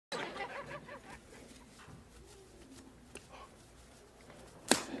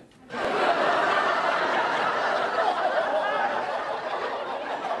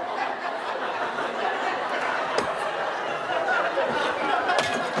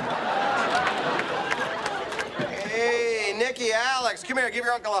Mickey, Alex, come here. Give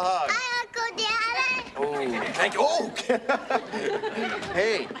your uncle a hug. Hi, Uncle Daddy. Oh, thank you. Oh!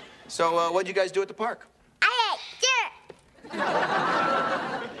 Hey, so what'd you guys do at the park? I ate dirt.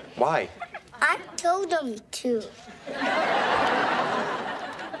 Why? I told them to.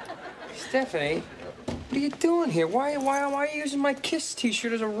 Stephanie, what are you doing here? Why are you using my Kiss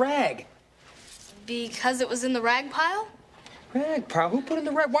t-shirt as a rag? Because it was in the rag pile? Rag pile? Who put it in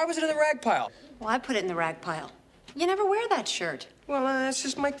the rag? Why was it in the rag pile? Well, I put it in the rag pile. You never wear that shirt. Well, that's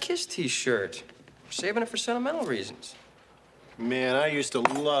just my Kiss t-shirt. Saving it for sentimental reasons. Man, I used to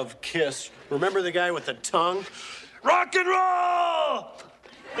love Kiss. Remember the guy with the tongue? Rock and roll!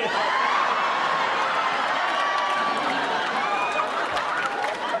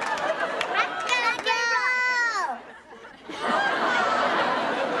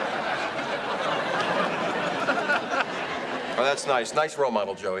 Oh, that's nice. Nice role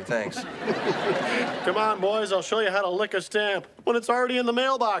model, Joey. Thanks. Come on, boys. I'll show you how to lick a stamp when it's already in the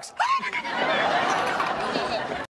mailbox.